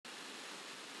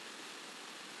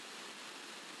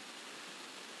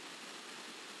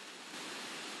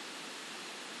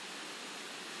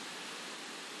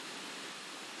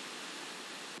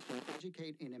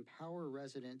educate and empower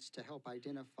residents to help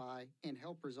identify and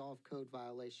help resolve code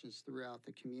violations throughout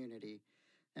the community.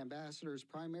 Ambassadors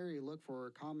primarily look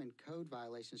for common code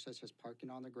violations such as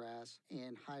parking on the grass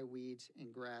and high weeds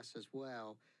and grass as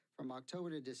well. From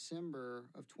October to December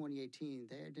of 2018,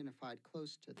 they identified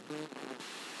close to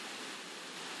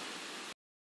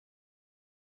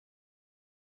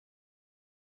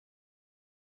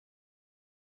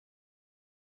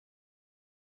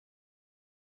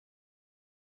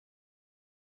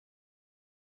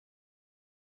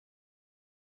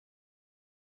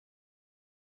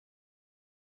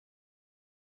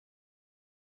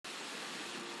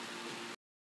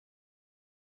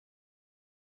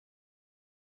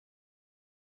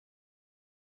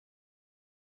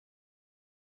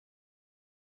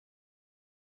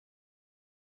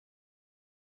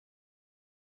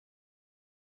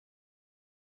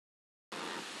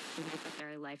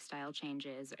their lifestyle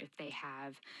changes, if they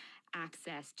have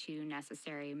access to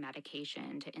necessary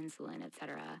medication, to insulin, et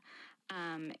cetera.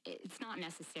 It's not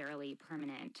necessarily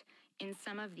permanent. In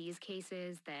some of these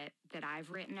cases that I've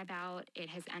written about, it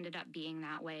has ended up being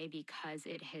that way because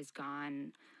it has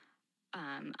gone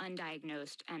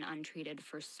undiagnosed and untreated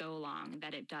for so long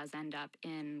that it does end up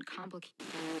in complicated.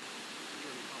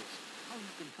 How you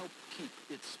can help keep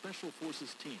its Special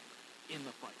Forces team in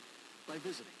the fight by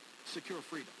visiting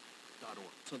securefreedom.org.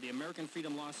 So the American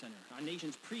Freedom Law Center, our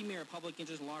nation's premier public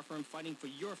interest law firm fighting for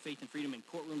your faith and freedom in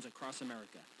courtrooms across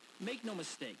America. Make no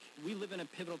mistake, we live in a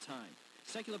pivotal time.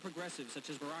 Secular progressives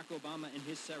such as Barack Obama and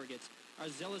his surrogates are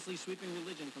zealously sweeping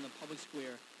religion from the public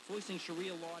square, foisting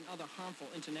Sharia law and other harmful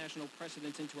international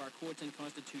precedents into our courts and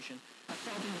Constitution. I'm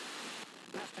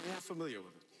familiar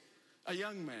with it. A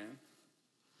young man.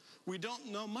 We don't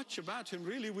know much about him,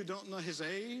 really. We don't know his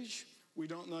age. We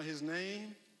don't know his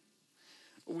name.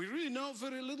 We really know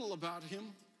very little about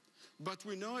him, but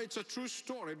we know it's a true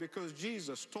story because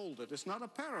Jesus told it. It's not a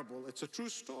parable, it's a true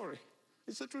story.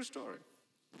 It's a true story.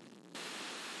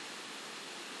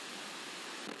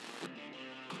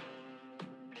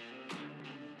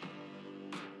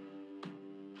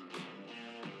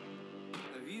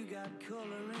 Have you got color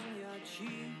in your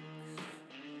cheeks?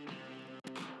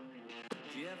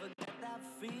 Do you ever get that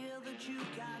feel that you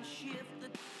can't shift the...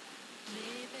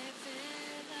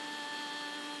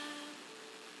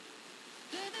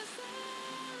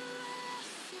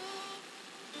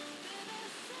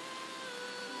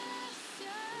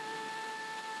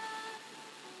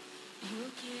 Yo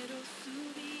quiero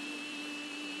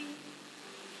subir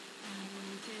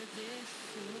antes de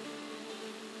eso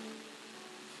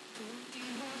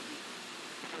contigo.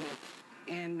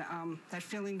 And that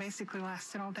feeling basically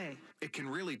lasted all day. It can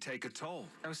really take a toll.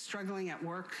 I was struggling at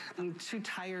work. I'm too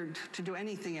tired to do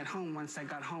anything at home once I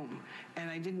got home. And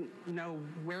I didn't know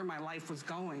where my life was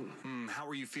going. How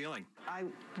were you feeling? I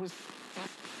was...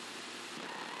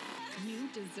 You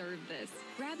deserve this.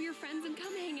 Grab your friends and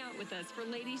come hang out with us for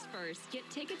Ladies First. Get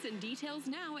tickets and details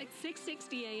now at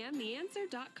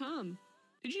 660amtheanswer.com.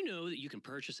 Did you know that you can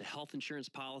purchase a health insurance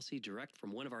policy direct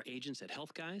from one of our agents at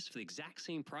Health Guys for the exact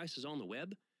same price as on the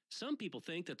web? Some people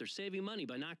think that they're saving money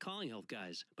by not calling Health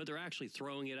Guys, but they're actually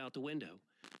throwing it out the window.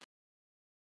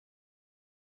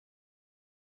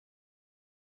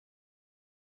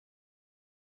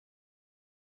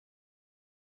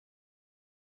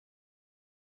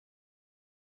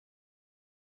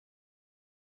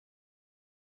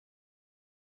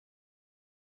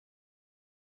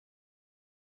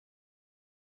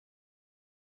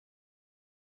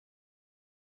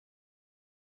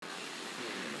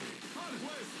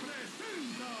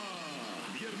 Presenta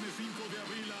viernes 5 de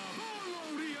abril a Polo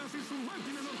Urias y su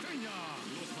máquina norteña,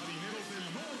 los marineros del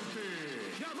norte,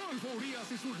 y Adolfo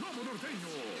Urias y su lobo norteño.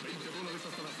 $20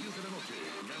 hasta las 10 de la noche.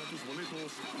 Gana tus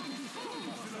boletos por tus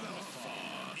compas de la raza.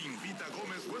 Invita a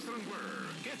Gómez Western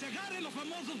Wear. Que se agarren los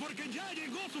famosos porque ya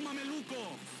llegó su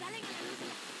mameluco. Salen a la luz.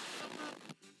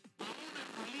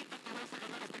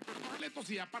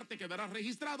 Y aparte quedarás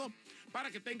registrado para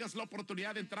que tengas la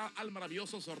oportunidad de entrar al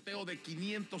maravilloso sorteo de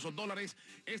 $500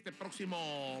 este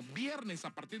próximo viernes a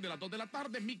partir de las 2 de la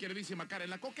tarde. Mi queridísima Karen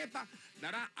La Coqueta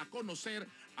dará a conocer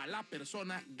a la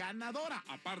persona ganadora.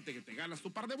 Aparte que te ganas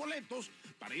tu par de boletos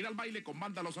para ir al baile con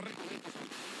banda Los Recoletos.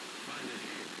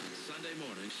 Sunday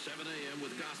morning, 7 a.m.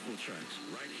 with gospel tracks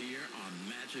right here on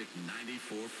Magic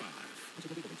 94.5.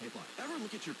 Ever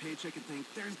look at your paycheck and think,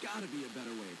 there's got to be a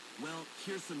better way? Well,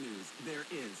 here's some news. There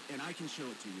is, and I can show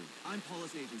it to you. I'm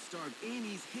Paula's agent, star of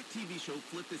A&E's hit TV show,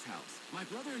 Flip This House. My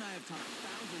brother and I have taught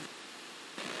thousands...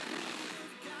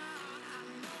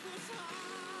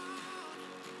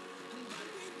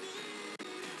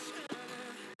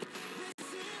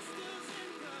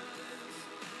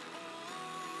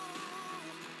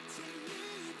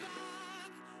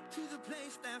 to the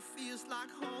place that feels like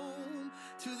home,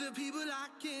 to the people I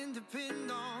can depend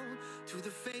on, to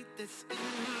the faith that's in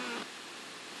me.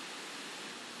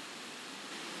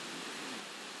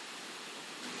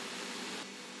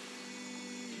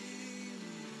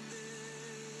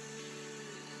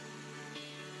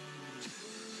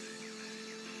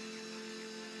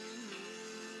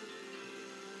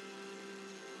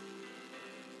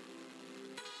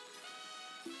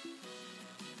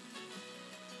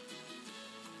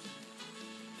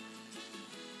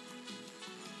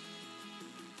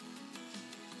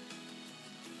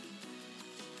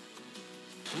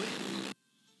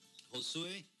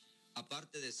 Josué,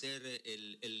 aparte de ser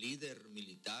el líder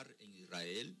militar en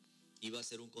Israel, iba a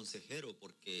ser un consejero,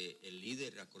 porque el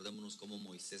líder, acordémonos cómo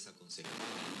Moisés aconsejaba.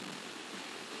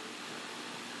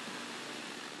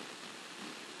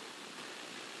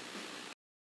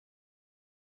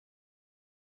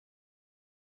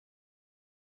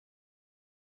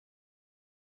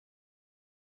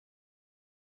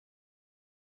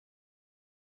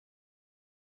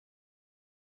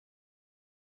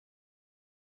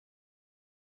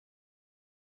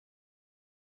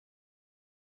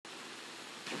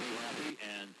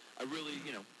 And I really,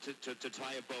 you know, to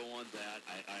tie a bow on that,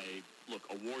 look,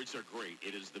 awards are great.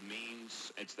 It is the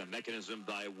means, it's the mechanism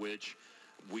by which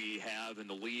we have in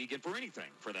the league, and for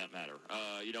anything, for that matter.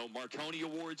 You know, Marconi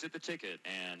Awards at the ticket,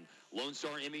 and Lone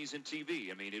Star Emmys in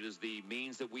TV. I mean, it is the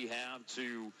means that we have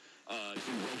to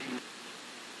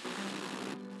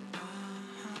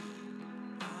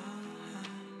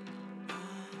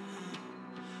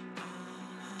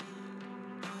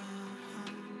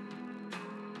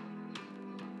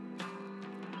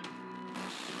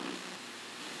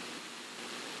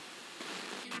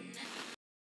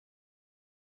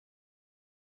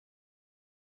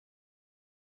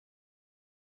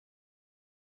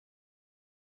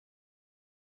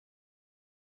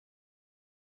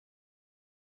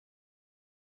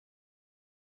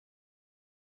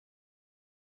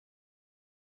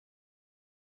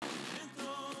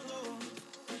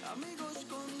Amigos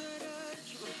con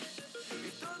derechos y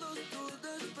todos tus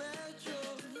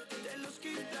despechos te los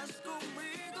quitas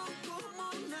conmigo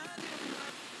como nadie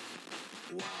más.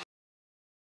 Wow.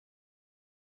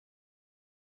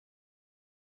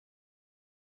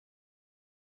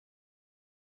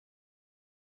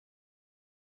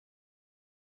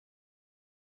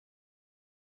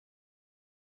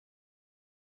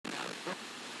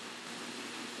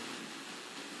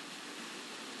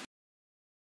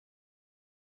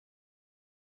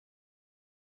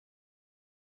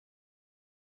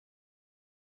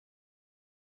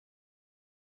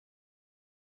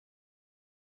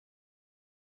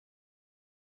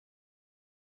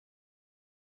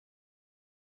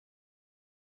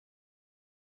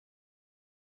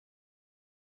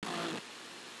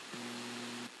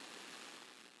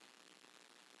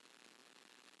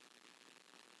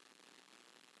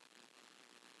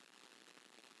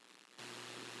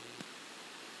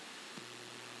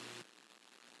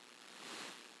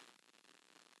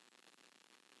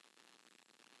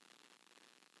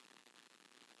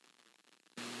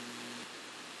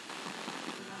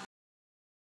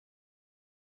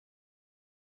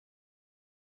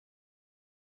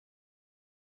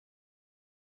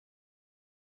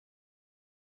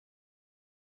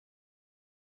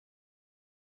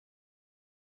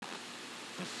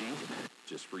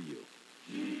 Just for you.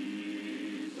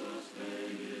 Jesus,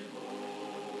 take it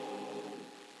home.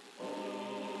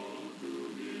 Oh, to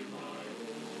be my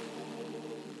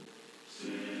home.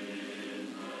 Sin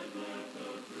had left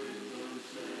the prison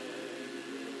cell.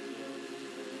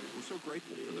 We're so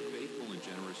grateful for the faithful and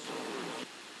generous support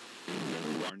of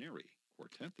Guarneri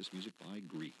Quartet. This music by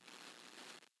Grieg.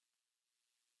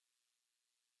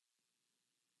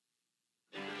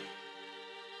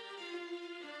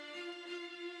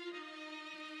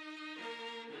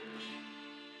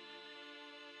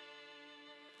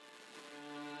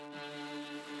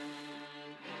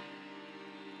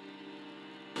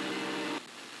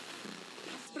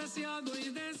 Despreciado y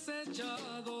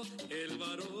desechado, el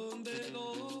varón de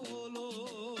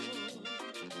dolor.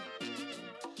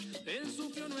 Él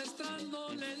sufrió nuestras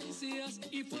dolencias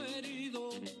y fue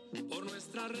herido por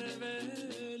nuestra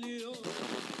rebelión.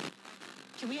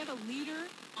 Can we have a leader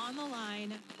on the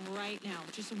line right now?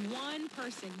 Just one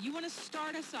person. You want to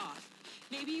start us off.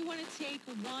 Maybe you want to take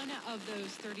one of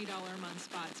those $30 a month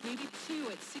spots, maybe two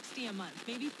at $60 a month,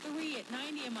 maybe three at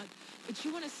 $90 a month. But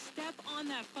you want to step on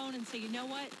that phone and say, you know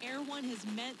what? Air One has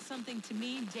meant something to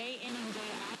me day in and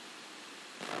day out.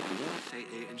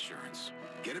 USAA Insurance.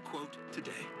 Get a quote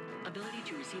today. Ability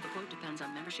to receive a quote depends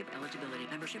on membership eligibility.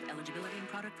 Membership eligibility and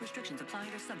product restrictions apply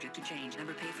and are subject to change.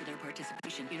 Never pay for their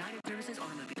participation. United Services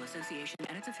Automobile Association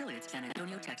and its affiliates, San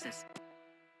Antonio, Texas.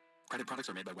 Credit products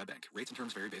are made by WebBank. Rates and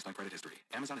terms vary based on credit history.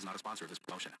 Amazon is not a sponsor of this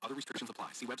promotion. Other restrictions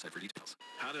apply. See website for details.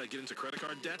 How did I get into credit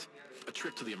card debt? A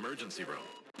trip to the emergency room.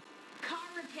 Car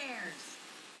repairs.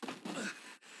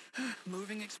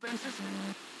 Moving expenses?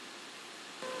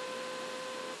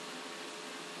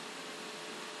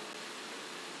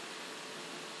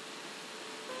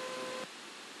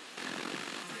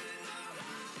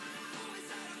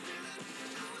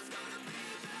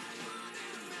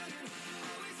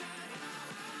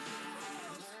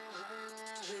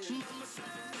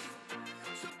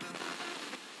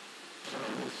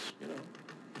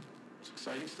 It's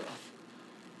exciting stuff.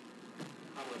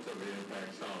 How much of an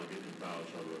impact sound getting in foul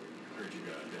trouble hurt you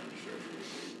guys down the stretch?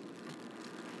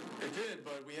 It did,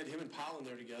 but we had him and Powell in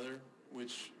there together,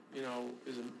 which, you know,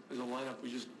 is a lineup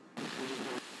we just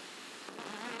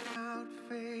Out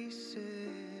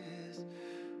faces,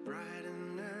 bright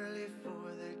and early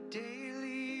for the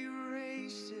daily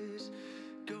races,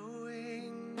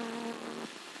 going.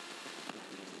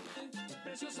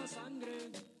 Preciosa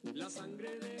sangre, la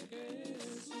sangre de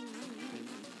Jesús.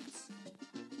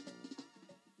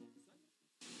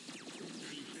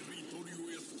 El territorio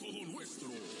es todo nuestro.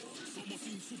 Somos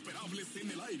insuperables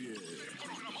en el aire.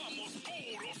 Programamos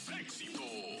puros éxitos.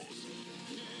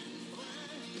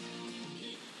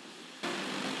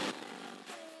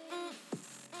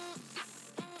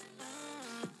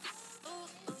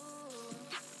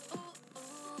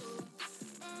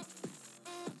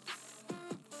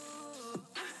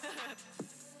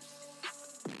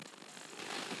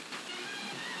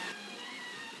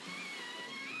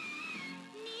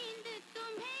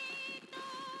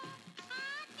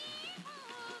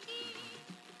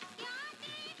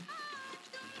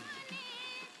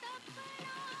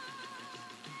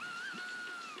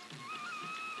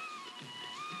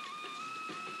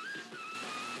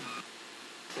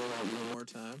 One more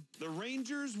time. The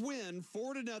Rangers win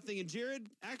 4-0. And Jared,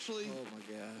 actually, oh my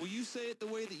God, will you say it the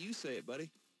way that you say it, buddy?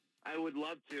 I would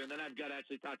love to, and then I've got to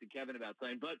actually talk to Kevin about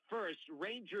something. But first,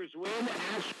 Rangers win.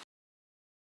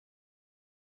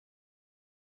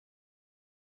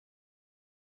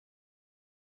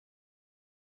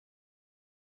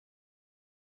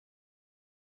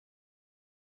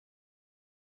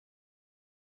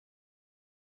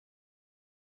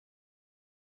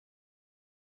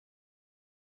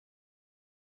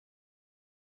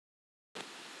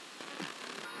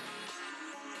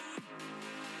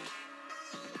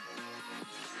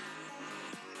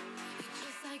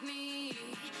 Just like me,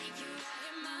 you're out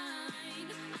of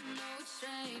mind. I know it's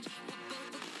strange.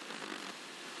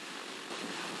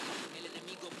 El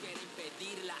enemigo quiere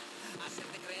impedirla,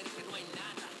 hacerte creer que no hay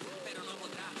nada, pero no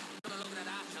podrá, no lo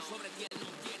logrará. Sobre ti él no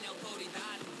tiene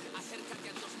autoridad. Acércate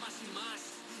a Dios más y más,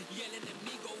 y el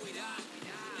enemigo huirá.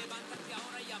 Levántate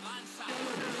ahora y avanza.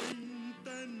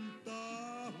 Intentaba,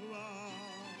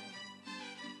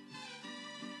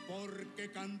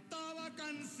 porque cantaba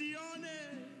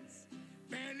canciones,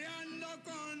 peleando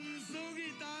con su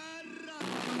guitarra.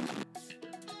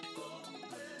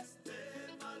 Hombres de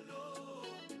valor,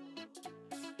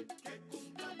 que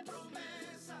cumplan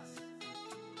promesas.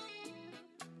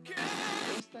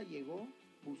 Esta llegó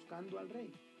buscando al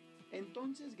rey.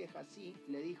 Entonces Gehazi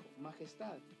le dijo: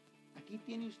 Majestad, aquí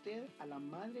tiene usted a la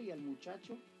madre y al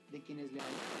muchacho de quienes le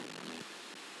hablaron.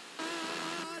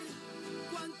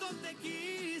 Cuánto te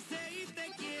quise y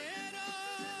te quiero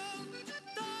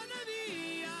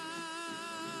todavía.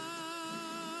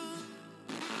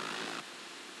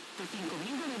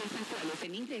 $5,000 mensuales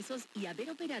en ingresos y haber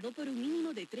operado por un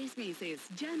mínimo de 3 meses.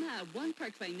 Llama a One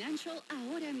Park Financial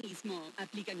ahora mismo.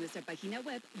 Aplica en nuestra página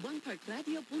web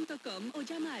oneparkradio.com o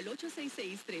llama al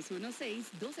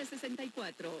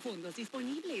 866-316-1264. Fondos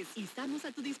disponibles y estamos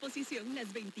a tu disposición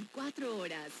las 24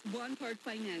 horas. One Park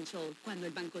Financial. Cuando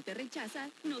el banco te rechaza,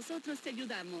 nosotros te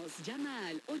ayudamos. Llama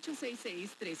al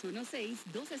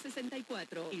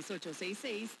 866-316-1264. Es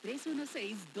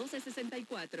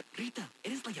 866-316-1264. Rita,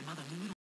 eres la llamada número